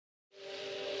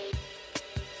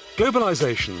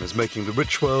Globalization is making the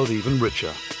rich world even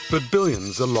richer, but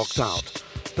billions are locked out.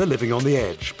 They're living on the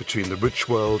edge between the rich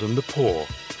world and the poor.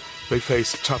 They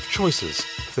face tough choices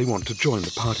if they want to join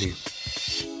the party.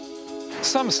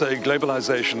 Some say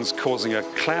globalization's causing a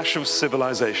clash of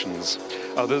civilizations.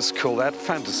 Others call that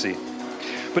fantasy.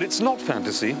 But it's not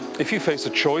fantasy if you face a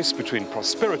choice between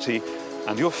prosperity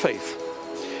and your faith.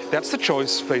 That's the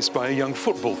choice faced by a young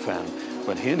football fan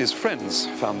when he and his friends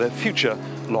found their future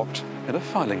locked in a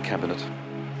filing cabinet.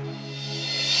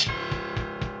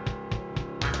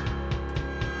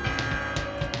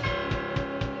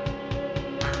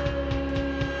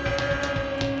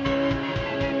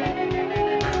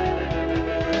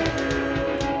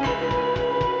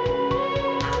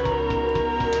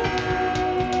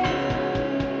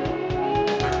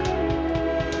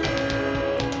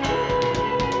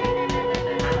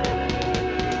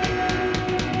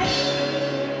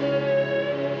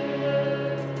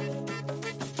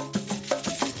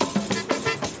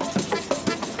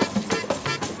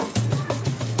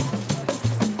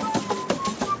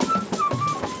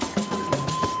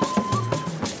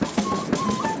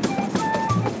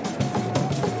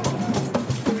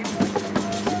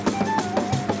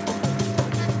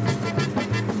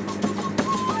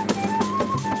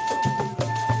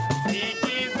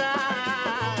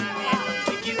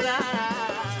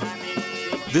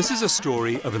 This is a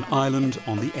story of an island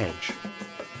on the edge.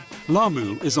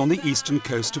 Lamu is on the eastern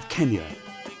coast of Kenya.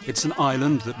 It's an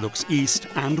island that looks east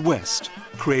and west,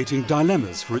 creating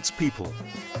dilemmas for its people.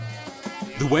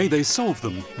 The way they solve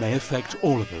them may affect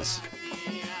all of us.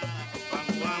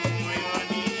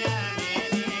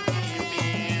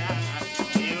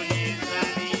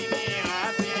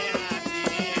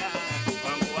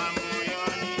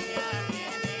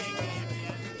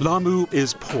 Lamu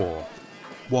is poor.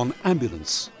 One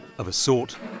ambulance of a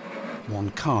sort, one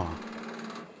car.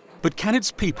 But can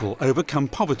its people overcome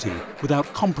poverty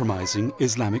without compromising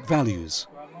Islamic values?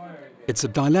 It's a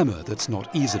dilemma that's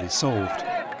not easily solved.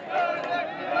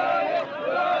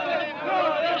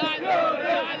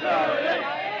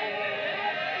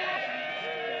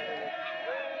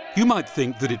 You might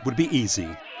think that it would be easy.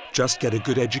 Just get a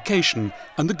good education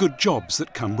and the good jobs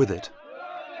that come with it.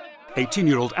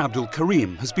 18-year-old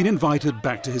Adbulkarim has been invited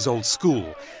back to his old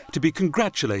school to be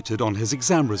congratulated on his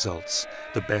exam results,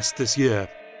 the best this year.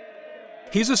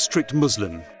 He's a strict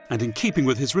Muslim and, in keeping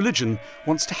with his religion,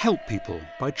 wants to help people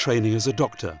by training as a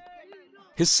doctor.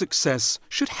 His success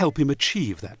should help him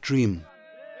achieve that dream.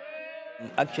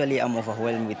 Actually, I'm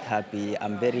overwhelmed with happy.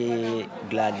 I'm very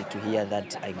glad to hear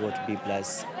that I got B+.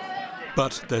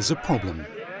 But there's a problem.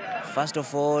 First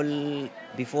of all,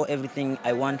 before everything,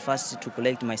 I want first to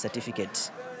collect my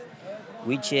certificate,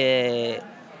 which I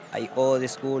owe the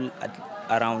school at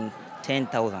around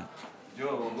 10,000.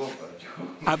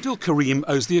 Adbulkarim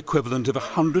owes the equivalent of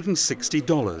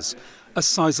 $160, a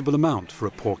sizable amount for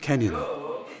a poor Kenyan.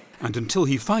 And until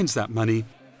he finds that money,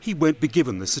 he won't be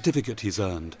given the certificate he's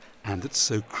earned, and that's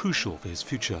so crucial for his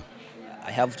future. I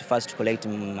have to first collect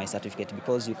my certificate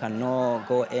because you cannot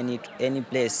go any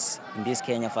place in this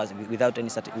Kenya first without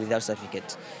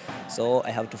certificate. So I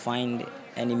have to find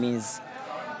any means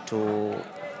to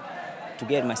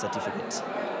get my certificate.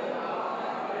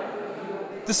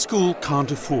 The school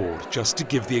can't afford just to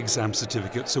give the exam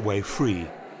certificates away free.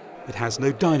 It has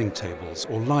no dining tables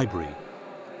or library,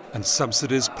 and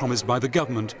subsidies promised by the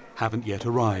government haven't yet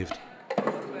arrived.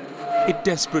 It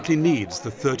desperately needs the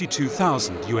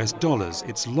 $32,000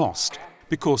 it's lost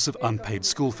because of unpaid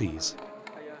school fees.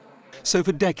 So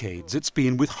for decades it's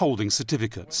been withholding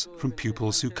certificates from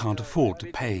pupils who can't afford to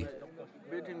pay.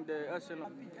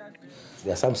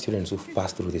 There are some students who've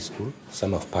passed through the school,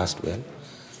 some have passed well,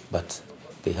 but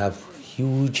they have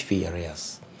huge fee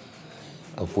arrears,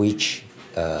 of which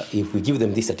if we give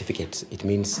them these certificates, it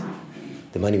means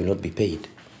the money will not be paid.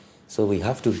 So we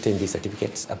have to retain these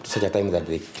certificates up to such a time that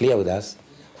they clear with us,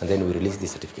 and then we release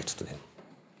these certificates to them.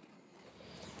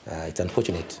 It's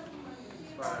unfortunate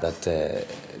that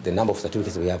the number of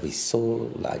certificates we have is so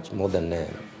large, more than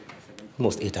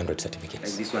almost 800 certificates.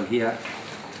 Like this one here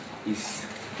is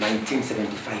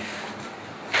 1975.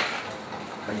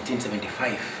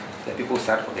 1975. The people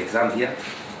start for the exam here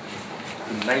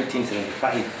in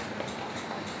 1975,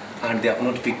 and they have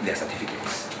not picked their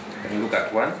certificates. Can you look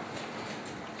at one?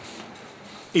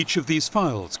 Each of these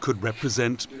files could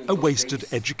represent a wasted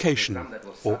education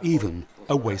or even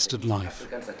a wasted life.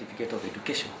 Certificate of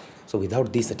education. So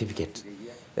without this certificate,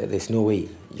 there's no way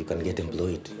you can get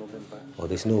employed, or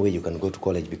there's no way you can go to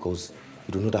college because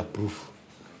you do not have proof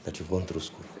that you've gone through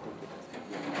school.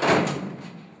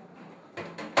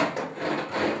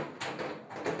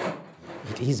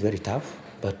 It is very tough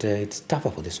But it's tougher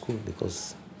for the school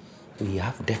because we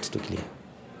have debt to clear.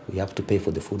 We have to pay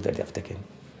for the food that they have taken.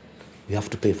 We have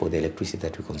to pay for the electricity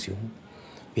that we consume.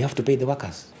 We have to pay the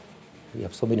workers. We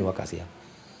have so many workers here.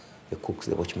 The cooks,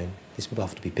 the watchmen. These people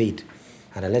have to be paid.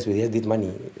 And unless we get this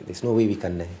money, there's no way we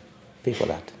can pay for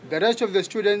that. The rest of the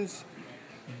students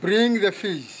bring the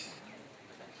fees.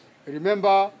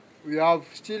 Remember, we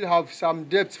still have some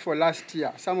debts for last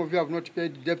year. Some of you have not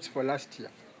paid debts for last year.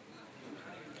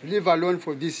 Leave alone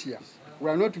for this year. We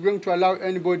are not going to allow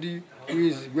anybody who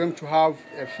is going to have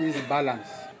a fees balance.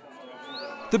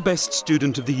 The best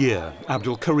student of the year,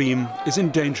 Adbulkarim, is in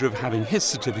danger of having his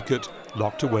certificate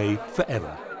locked away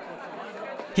forever.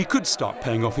 He could start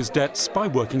paying off his debts by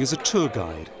working as a tour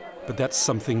guide, but that's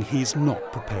something he's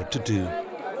not prepared to do.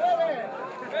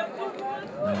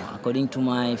 According to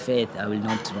my faith, I will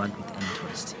not work with any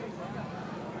tourist.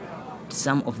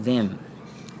 Some of them,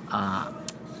 they are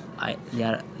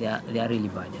really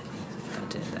bad. I can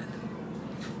tell that.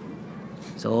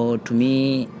 So to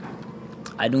me,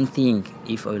 I don't think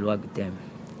if I will work with them,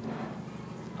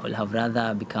 I will have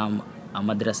rather become a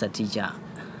madrasa teacher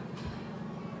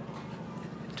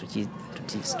to teach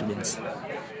students.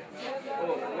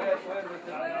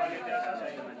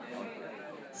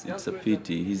 It's a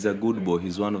pity. He's a good boy.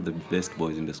 He's one of the best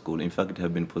boys in the school. In fact, he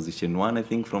has been position 1, I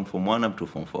think, from Form 1 up to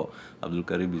Form 4.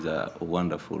 Adbulkarim is a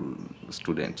wonderful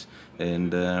student.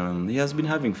 And he has been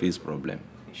having fees problem,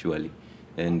 surely.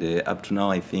 And up to now,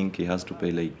 I think he has to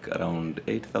pay like around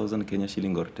 8,000 Kenya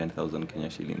shilling or 10,000 Kenya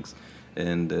shillings.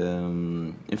 And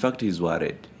in fact, he's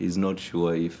worried. He's not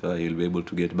sure if he'll be able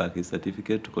to get back his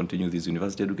certificate to continue his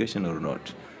university education or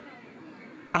not.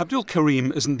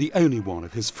 Adbulkarim isn't the only one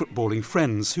of his footballing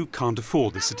friends who can't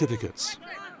afford the certificates.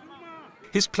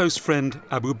 His close friend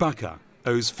Abubakar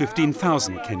owes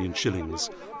 15,000 Kenyan shillings,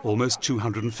 almost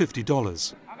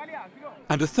 $250.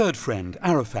 And a third friend,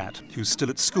 Arafat, who's still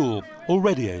at school,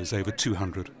 already owes over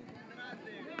 200.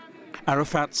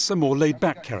 Arafat's a more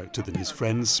laid-back character than his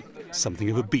friends, something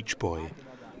of a beach boy.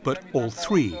 But all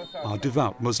three are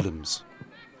devout Muslims.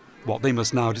 What they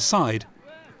must now decide,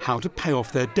 how to pay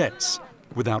off their debts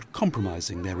without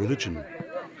compromising their religion.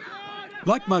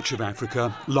 Like much of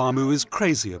Africa, Lamu is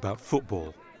crazy about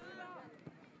football.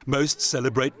 Most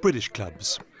celebrate British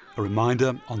clubs, a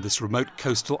reminder on this remote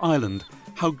coastal island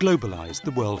how globalized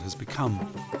the world has become.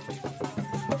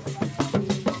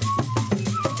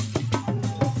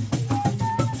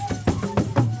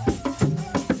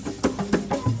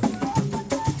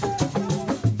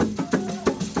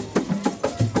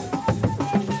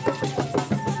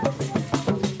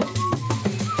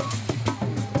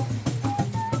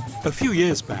 A few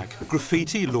years back,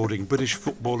 graffiti lauding British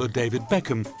footballer David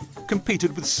Beckham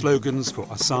competed with slogans for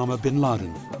Osama bin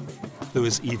Laden. There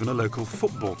was even a local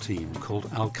football team called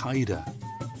Al-Qaeda.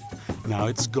 Now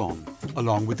it's gone,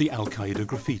 along with the Al-Qaeda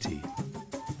graffiti.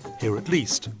 Here at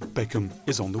least, Beckham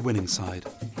is on the winning side.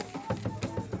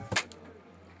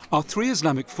 Our three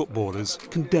Islamic footballers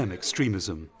condemn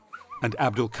extremism, and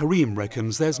Adbulkarim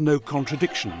reckons there's no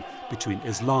contradiction between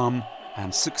Islam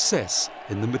and success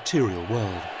in the material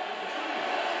world.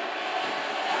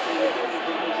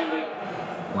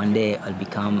 One day I'll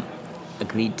become a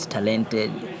great,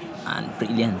 talented and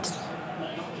brilliant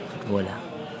footballer,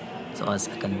 so as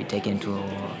I can be taken to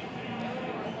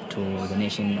the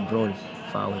nation abroad,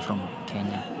 far away from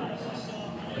Kenya.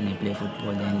 When I play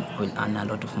football, then I'll earn a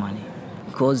lot of money.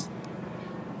 Because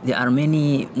there are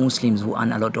many Muslims who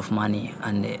earn a lot of money,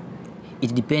 and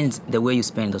it depends the way you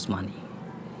spend those money.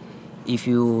 If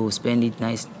you spend it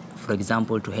nice, for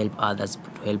example, to help others,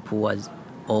 to help poor,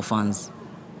 orphans,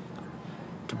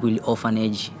 to build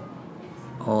orphanage,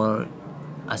 or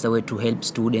as a way to help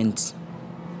students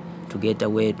to get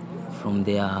away from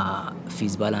their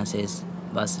fees balances,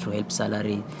 but to help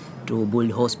salary, to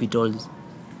build hospitals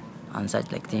and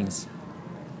such like things.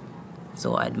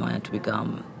 So I admire to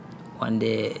become, one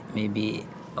day maybe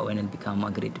when I become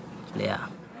a great player.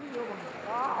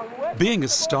 Being a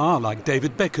star like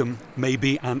David Beckham may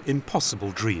be an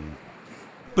impossible dream.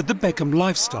 But the Beckham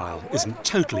lifestyle isn't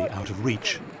totally out of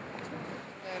reach.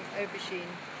 Aubergine,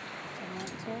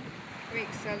 tomato,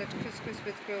 Greek salad, couscous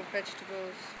with grilled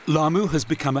vegetables. Lamu has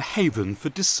become a haven for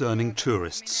discerning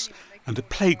tourists and a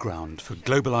playground for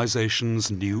globalization's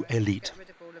new elite. Get rid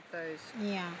of all of those.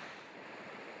 Yeah.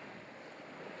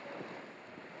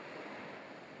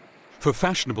 For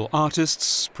fashionable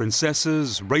artists,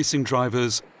 princesses, racing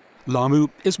drivers, Lamu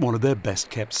is one of their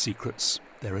best-kept secrets.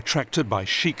 They're attracted by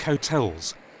chic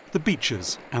hotels, the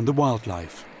beaches and the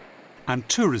wildlife. And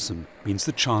tourism means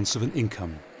the chance of an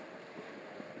income.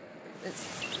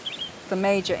 It's the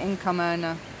major income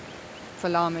earner for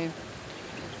Lamu.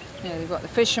 You know, you've got the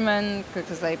fishermen,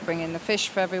 because they bring in the fish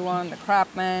for everyone, the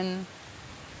crabmen,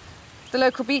 the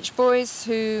local beach boys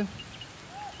who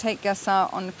take guests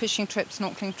out on fishing trips,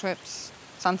 snorkeling trips,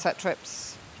 sunset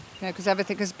trips. You know,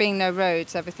 because being no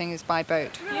roads, everything is by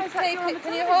boat.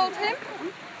 Can you hold him?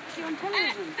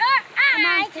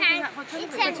 I can.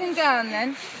 Put him down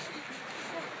then.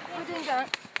 Put him down.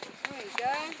 There you go.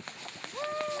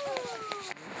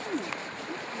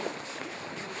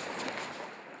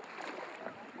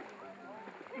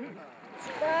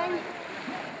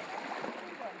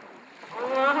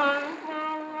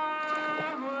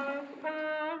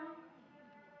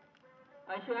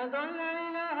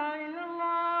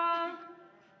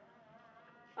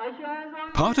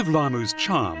 Part of Lamu's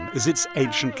charm is its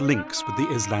ancient links with the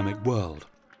Islamic world.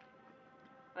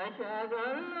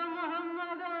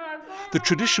 The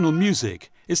traditional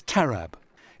music is tarab.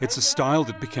 It's a style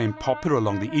that became popular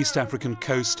along the East African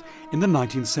coast in the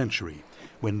 19th century,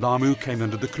 when Lamu came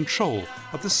under the control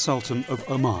of the Sultan of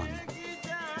Oman.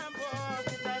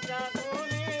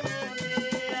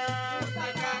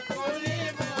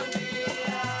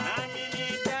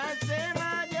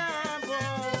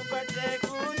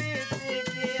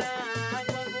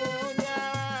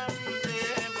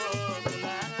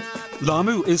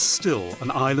 Lamu is still an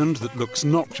island that looks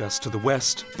not just to the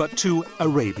west, but to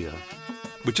Arabia,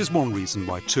 which is one reason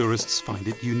why tourists find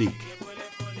it unique.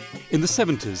 In the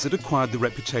 70s, it acquired the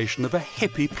reputation of a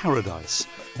hippie paradise,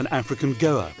 an African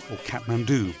Goa or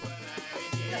Kathmandu.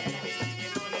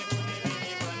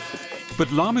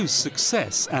 But Lamu's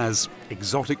success as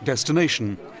exotic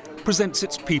destination presents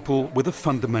its people with a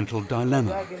fundamental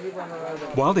dilemma.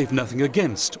 While they've nothing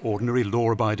against ordinary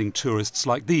law-abiding tourists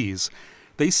like these,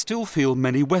 they still feel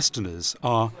many Westerners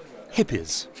are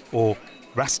hippies or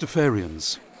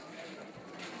Rastafarians.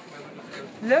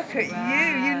 Look at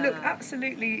you! You look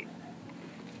absolutely...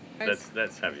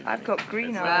 Let's have you. I've got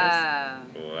green eyes.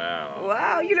 Wow.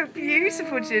 Wow, you look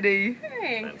beautiful, Ginny.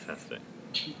 Fantastic.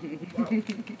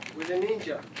 With a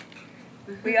ninja.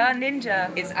 We are ninja.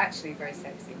 It's actually very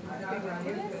sexy.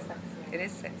 It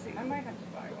is sexy. I might have to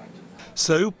buy one.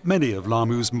 So many of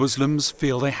Lamu's Muslims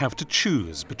feel they have to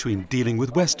choose between dealing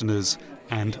with Westerners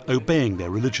and obeying their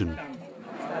religion.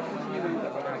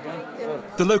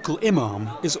 The local imam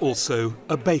is also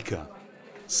a baker,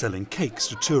 selling cakes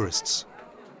to tourists.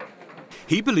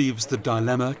 He believes the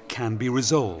dilemma can be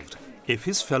resolved if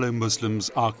his fellow Muslims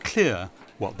are clear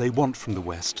what they want from the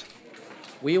West.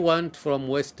 We want from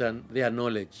Western their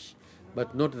knowledge,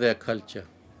 but not their culture.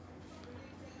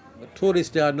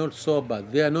 Tourists are not so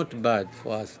bad, they are not bad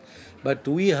for us. But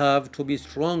we have to be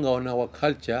stronger on our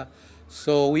culture,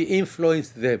 so we influence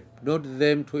them, not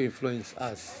them to influence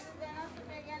us.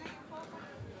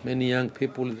 Many young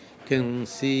people can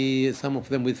see some of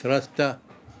them with Rasta.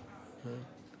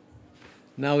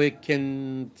 Now we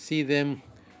can see them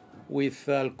with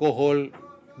alcohol,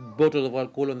 bottles of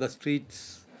alcohol on the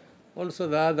streets. Also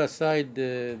the other side,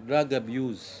 drug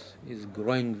abuse is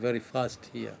growing very fast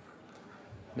here.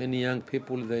 Many young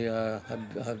people, they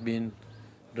have been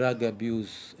drug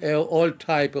abuse. All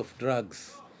type of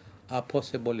drugs are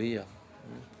possible here.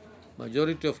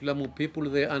 Majority of Lamu people,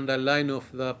 they are under line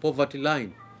of the poverty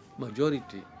line.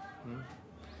 Majority.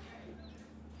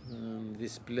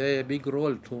 This play a big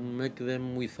role to make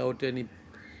them without any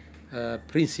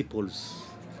principles.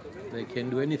 They can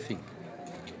do anything.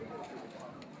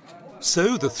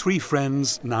 So the three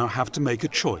friends now have to make a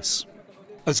choice.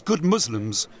 As good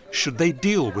Muslims, should they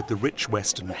deal with the rich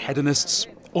Western hedonists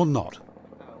or not?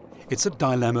 It's a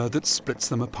dilemma that splits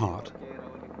them apart.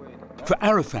 For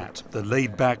Arafat, the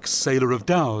laid-back sailor of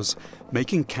dhows,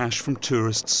 making cash from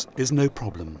tourists is no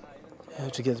problem.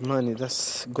 To get money,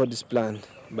 that's God's plan.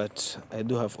 But I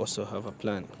do also have a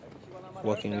plan.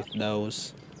 Working with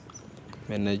dhows,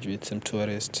 manage with some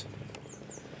tourists.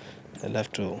 I'll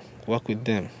have to work with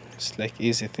them. It's like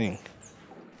easy thing.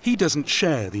 He doesn't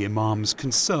share the Imam's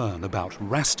concern about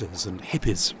Rastas and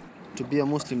hippies. To be a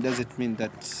Muslim doesn't mean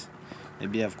that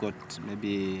maybe I've got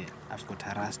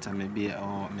a Rasta, maybe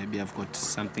I've got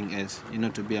something else. You know,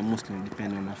 to be a Muslim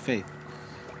depends on your faith.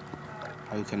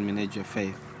 How you can manage your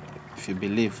faith. If you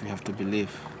believe, you have to believe.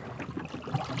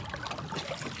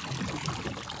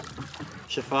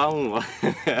 Shafamu.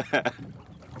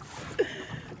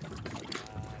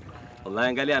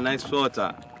 Wallahi angalia nice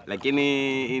water.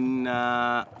 Lakini in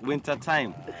winter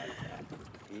time.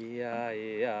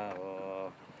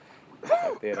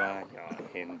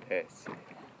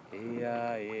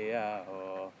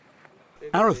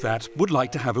 Arafat would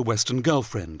like to have a Western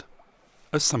girlfriend,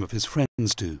 as some of his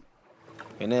friends do.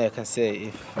 I can say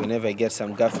whenever I get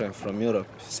some girlfriend from Europe,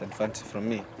 it's advantage from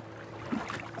me.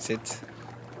 That's it.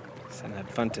 it's an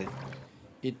advantage.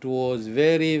 It was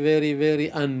very, very, very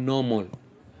unnormal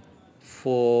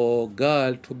for a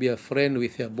girl to be a friend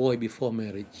with a boy before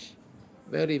marriage.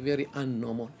 Very, very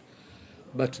unnormal.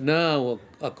 But now,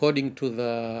 according to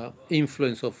the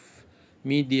influence of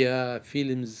media,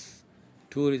 films,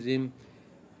 tourism,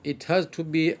 it has to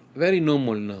be very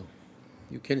normal now.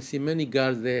 You can see many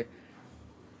girls there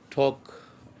talk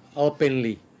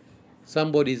openly.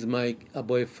 Somebody is my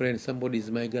boyfriend, somebody is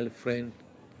my girlfriend.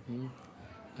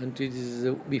 And it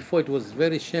is, before it was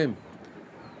very shame.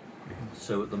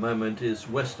 So at the moment, is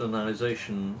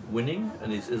Westernization winning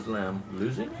and is Islam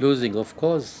losing? Losing, of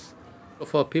course.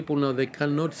 For people now, they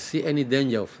cannot see any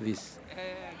danger of this.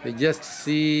 They just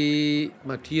see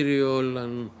material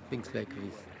and things like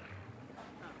this.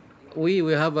 We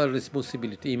have a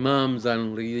responsibility, imams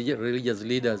and religious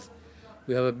leaders.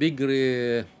 We have a big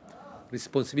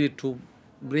responsibility to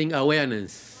bring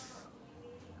awareness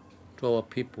to our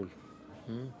people.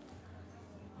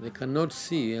 They cannot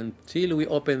see until we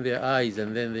open their eyes,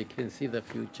 and then they can see the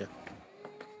future.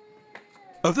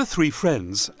 Of the three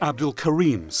friends,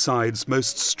 Adbulkarim sides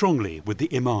most strongly with the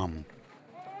Imam.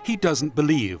 He doesn't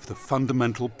believe the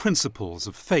fundamental principles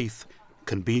of faith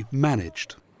can be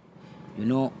managed. You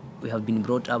know, we have been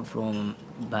brought up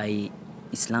by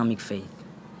Islamic faith.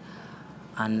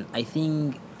 And I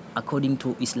think, according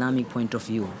to Islamic point of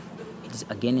view, it is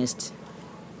against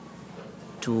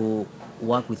to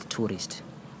work with tourists.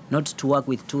 Not to work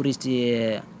with tourists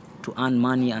to earn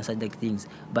money and such like things,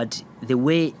 but the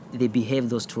way they behave,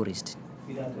 those tourists.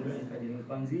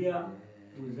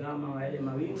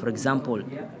 For example,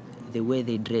 the way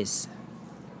they dress,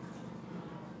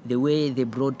 the way they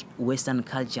brought Western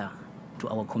culture to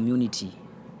our community.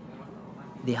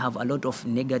 They have a lot of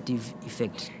negative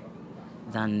effect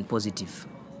than positive.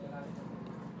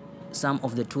 Some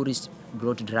of the tourists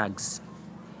brought drugs,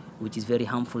 which is very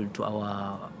harmful to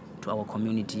our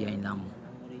community here in Lamu.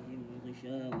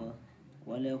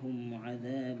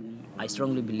 I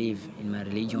strongly believe in my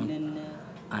religion,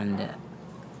 and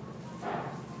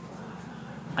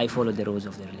I follow the rules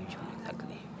of the religion,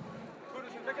 exactly.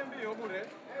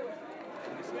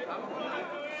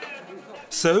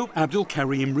 So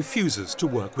Adbulkarim refuses to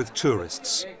work with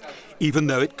tourists, even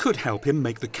though it could help him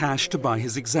make the cash to buy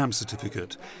his exam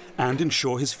certificate and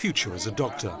ensure his future as a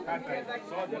doctor.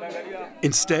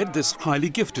 Instead, this highly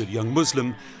gifted young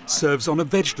Muslim serves on a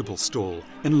vegetable stall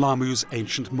in Lamu's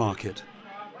ancient market.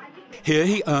 Here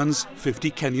he earns 50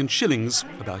 Kenyan shillings,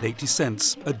 about 80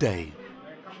 cents, a day.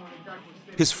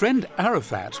 His friend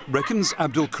Arafat reckons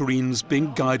Adbulkarim's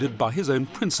being guided by his own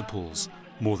principles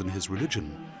more than his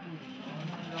religion.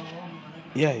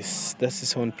 Yes, that's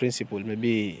his own principle.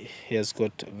 Maybe he has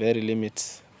got very limited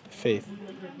faith.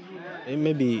 And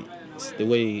maybe it's the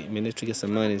way he managed to get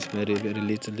some money is very, very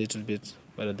little bit.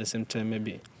 But at the same time,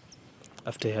 maybe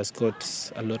after he has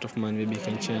got a lot of money, maybe he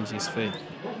can change his faith.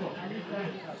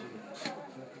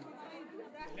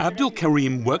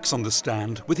 Adbulkarim works on the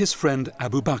stand with his friend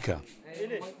Abubakar.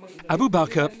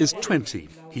 Abubakar is 20.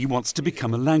 He wants to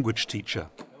become a language teacher.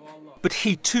 But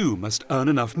he too must earn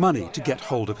enough money to get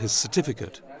hold of his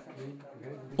certificate.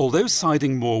 Although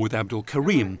siding more with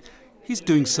Adbulkarim, he's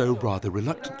doing so rather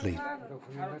reluctantly.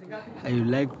 I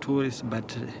like tourists,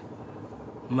 but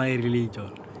my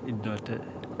religion is not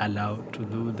allowed to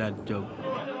do that job.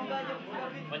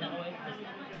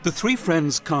 The three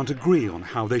friends can't agree on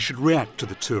how they should react to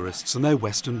the tourists and their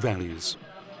Western values.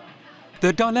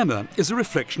 Their dilemma is a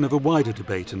reflection of a wider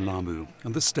debate in Lamu,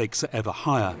 and the stakes are ever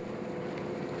higher.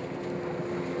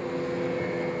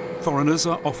 Foreigners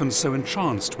are often so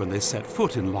entranced when they set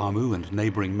foot in Lamu and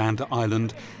neighbouring Manda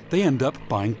Island, they end up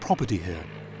buying property here.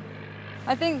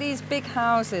 I think these big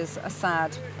houses are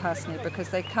sad, personally, because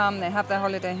they come, they have their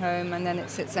holiday home, and then it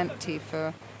sits empty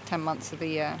for 10 months of the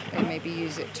year. They maybe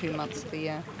use it 2 months of the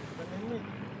year.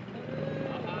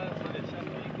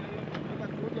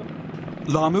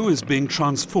 Lamu is being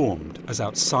transformed as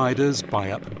outsiders buy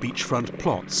up beachfront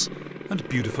plots and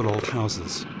beautiful old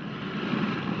houses.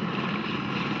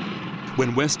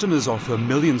 When Westerners offer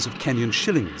millions of Kenyan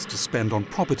shillings to spend on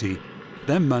property,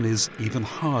 their money's even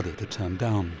harder to turn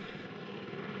down.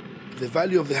 The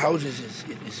value of the houses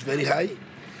is very high.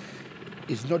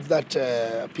 It's not that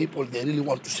people, they really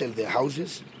want to sell their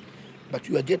houses, but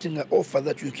you are getting an offer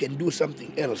that you can do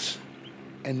something else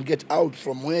and get out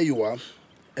from where you are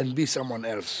and be someone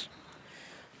else.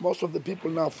 Most of the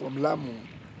people now from Lamu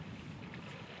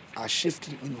are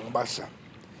shifting in Mombasa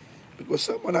because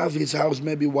someone has his house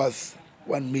maybe worth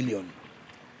 1 million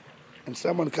and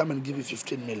someone come and give you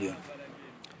 15 million.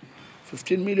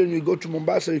 15 million, you go to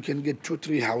Mombasa, you can get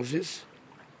 2-3 houses.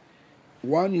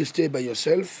 One, you stay by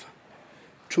yourself.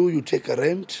 2, you take a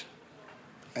rent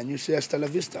and you say hasta la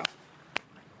vista.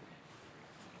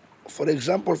 For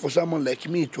example, for someone like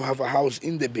me to have a house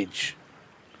in the beach,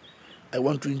 I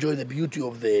want to enjoy the beauty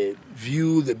of the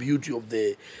view, the beauty of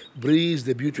the breeze,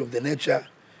 the beauty of the nature.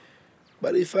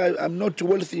 But if I'm not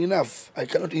wealthy enough, I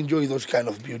cannot enjoy those kind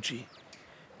of beauty.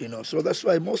 You know, so that's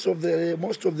why most of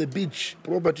the beach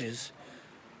properties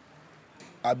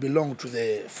belong to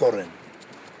the foreign.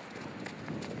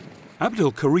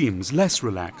 Adbulkarim's less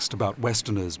relaxed about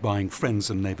Westerners buying friends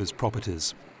and neighbours'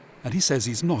 properties, and he says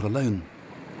he's not alone.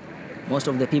 Most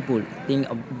of the people think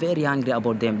very angry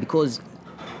about them because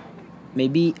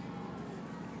maybe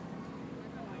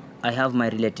I have my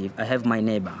relative, I have my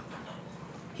neighbor.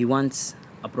 He wants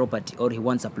a property or he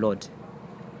wants a plot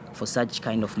for such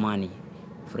kind of money.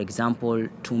 For example,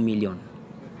 2 million.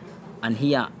 And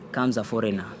here comes a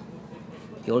foreigner.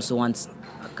 He also wants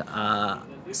a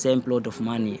same plot of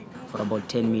money for about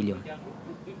 10 million.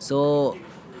 So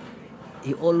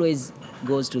he always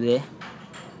goes to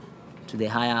the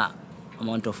higher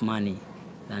amount of money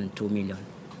than 2 million.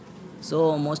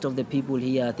 So most of the people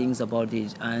here thinks about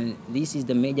it, and this is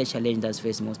the major challenge that's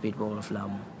faced most people of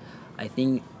Lamu. I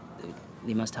think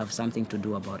they must have something to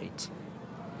do about it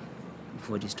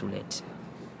before it is too late.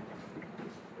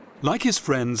 Like his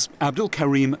friends,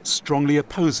 Adbulkarim strongly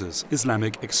opposes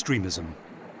Islamic extremism.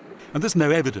 And there's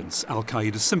no evidence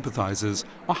Al-Qaeda sympathizers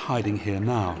are hiding here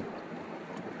now.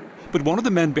 But one of the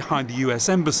men behind the US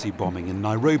embassy bombing in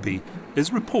Nairobi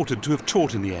is reported to have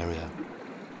taught in the area.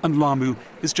 And Lamu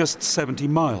is just 70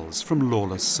 miles from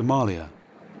lawless Somalia.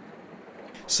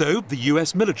 So the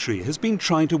US military has been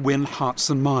trying to win hearts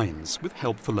and minds with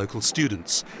help for local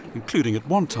students, including at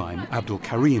one time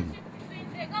Adbulkarim.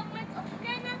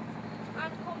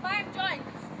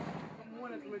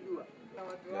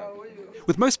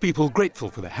 With most people grateful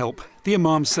for the help, the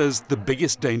Imam says the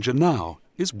biggest danger now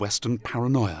is Western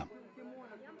paranoia.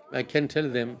 I can tell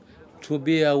them to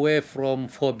be away from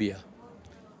phobia.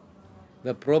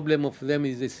 The problem of them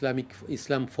is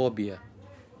Islamophobia.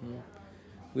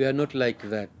 We are not like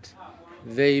that.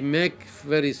 They make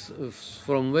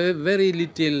from very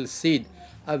little seed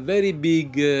a very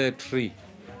big tree.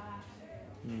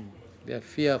 They are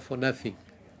fear for nothing.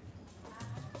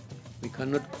 We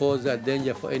cannot cause a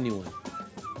danger for anyone.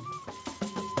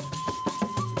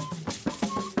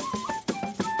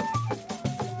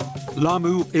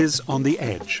 Lamu is on the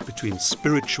edge between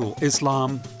spiritual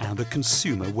Islam and a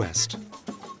consumer West.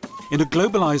 In a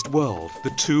globalized world, the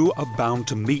two are bound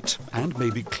to meet and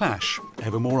maybe clash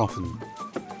ever more often.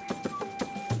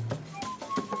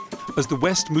 As the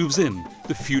West moves in,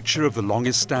 the future of the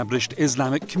long-established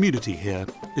Islamic community here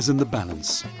is in the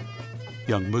balance.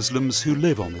 Young Muslims who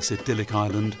live on this idyllic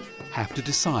island have to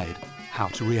decide how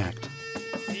to react.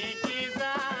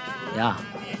 Yeah,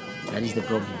 that is the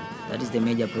problem. That is the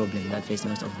major problem that faces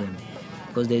most of them.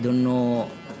 Because they don't know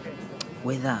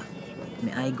whether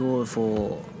may I go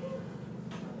for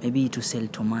maybe to sell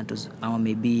tomatoes or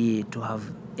maybe to have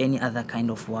any other kind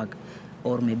of work,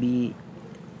 or maybe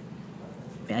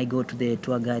may I go to the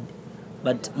tour guide.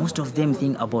 But most of them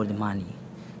think about the money.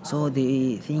 So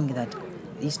they think that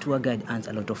this tour guide earns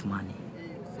a lot of money.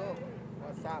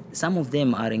 Some of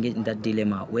them are engaged in that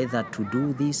dilemma, whether to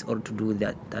do this or to do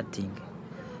that thing.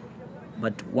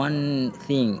 But one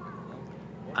thing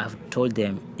I've told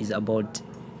them is about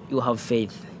you have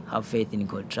faith in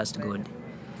God, trust God.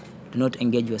 Do not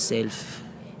engage yourself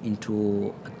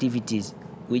into activities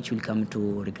which will come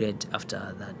to regret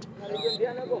after that.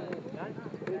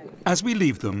 As we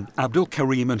leave them,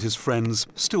 Adbulkarim and his friends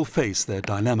still face their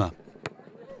dilemma.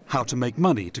 How to make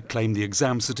money to claim the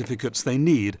exam certificates they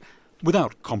need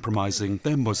without compromising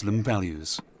their Muslim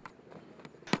values.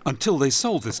 Until they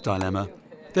solve this dilemma,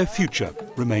 their future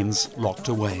remains locked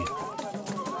away.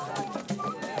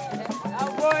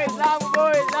 Lamu boys, Lamu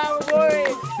boys, Lamu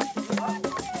boys.